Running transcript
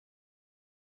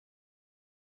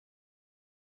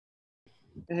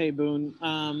Hey, Boone.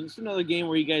 It's another game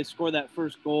where you guys score that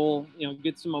first goal,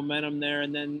 get some momentum there,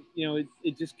 and then,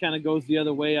 it just kind of goes the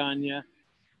other way on you.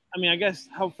 I mean, I guess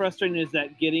how frustrating is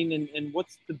that getting, and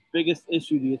what's the biggest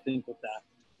issue, do you think, with that?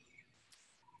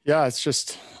 Yeah, it's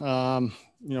just,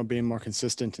 being more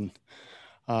consistent. And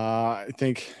I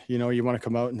think, you want to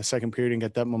come out in the second period and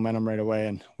get that momentum right away.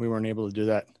 And we weren't able to do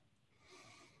that.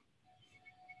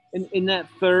 In that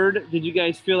third, did you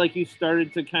guys feel like you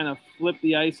started to kind of flip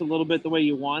the ice a little bit the way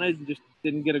you wanted and just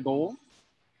didn't get a goal?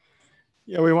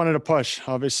 Yeah, we wanted to push.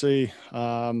 Obviously,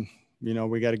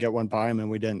 we got to get one by him,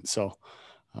 and we didn't. So,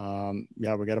 we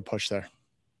got to push there.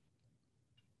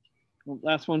 Well,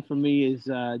 last one for me is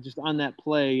just on that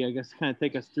play. I guess kind of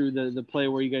take us through the play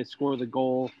where you guys score the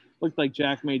goal. Looked like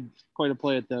Jack made quite a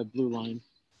play at the blue line.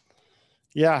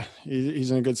 Yeah, he's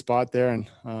in a good spot there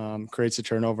and creates a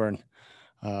turnover and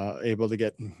able to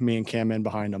get me and Cam in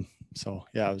behind him. So,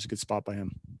 yeah, it was a good spot by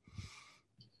him.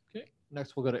 Okay,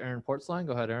 next we'll go to Aaron Portzline.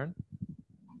 Go ahead, Aaron.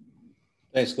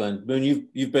 Thanks, Glenn. Boone,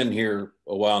 you've been here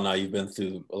a while now. You've been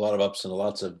through a lot of ups and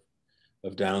lots of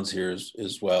downs here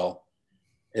as well.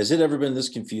 Has it ever been this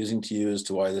confusing to you as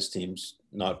to why this team's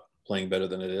not playing better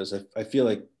than it is? I feel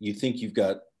like you think you've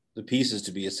got the pieces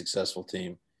to be a successful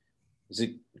team. Is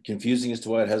it confusing as to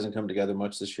why it hasn't come together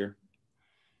much this year?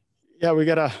 Yeah, we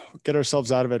got to get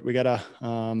ourselves out of it. We got to,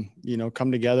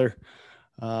 come together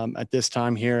at this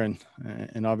time here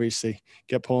and obviously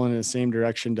get pulling in the same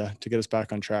direction to get us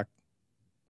back on track.